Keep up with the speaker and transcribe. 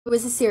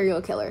was a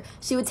serial killer.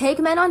 She would take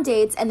men on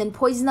dates and then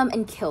poison them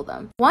and kill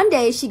them. One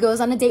day, she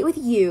goes on a date with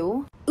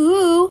you.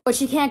 Ooh, but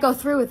she can't go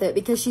through with it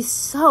because she's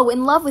so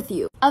in love with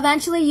you.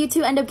 Eventually, you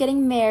two end up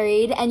getting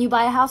married and you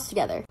buy a house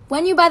together.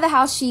 When you buy the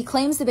house, she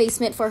claims the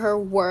basement for her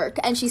work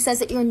and she says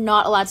that you're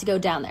not allowed to go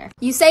down there.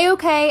 You say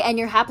okay and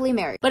you're happily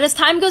married. But as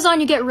time goes on,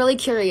 you get really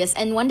curious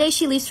and one day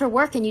she leaves for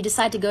work and you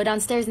decide to go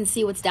downstairs and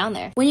see what's down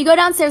there. When you go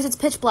downstairs, it's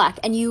pitch black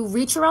and you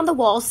reach around the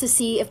walls to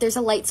see if there's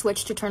a light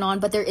switch to turn on,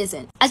 but there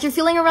isn't. As you're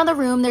feeling around the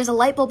room, there's a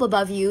light bulb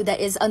above you that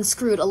is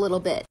unscrewed a little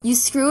bit. You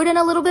screw it in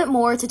a little bit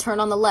more to turn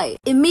on the light.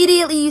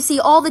 Immediately, you see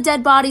all the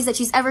dead bodies that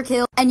she's ever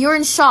killed, and you're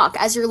in shock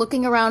as you're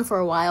looking around for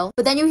a while,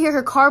 but then you hear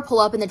her car pull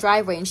up in the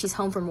driveway and she's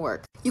home from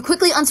work. You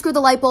quickly unscrew the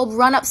light bulb,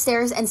 run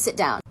upstairs, and sit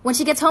down. When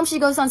she gets home, she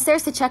goes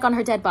downstairs to check on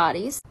her dead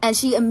bodies, and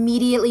she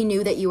immediately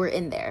knew that you were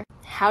in there.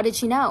 How did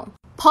she know?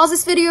 Pause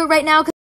this video right now,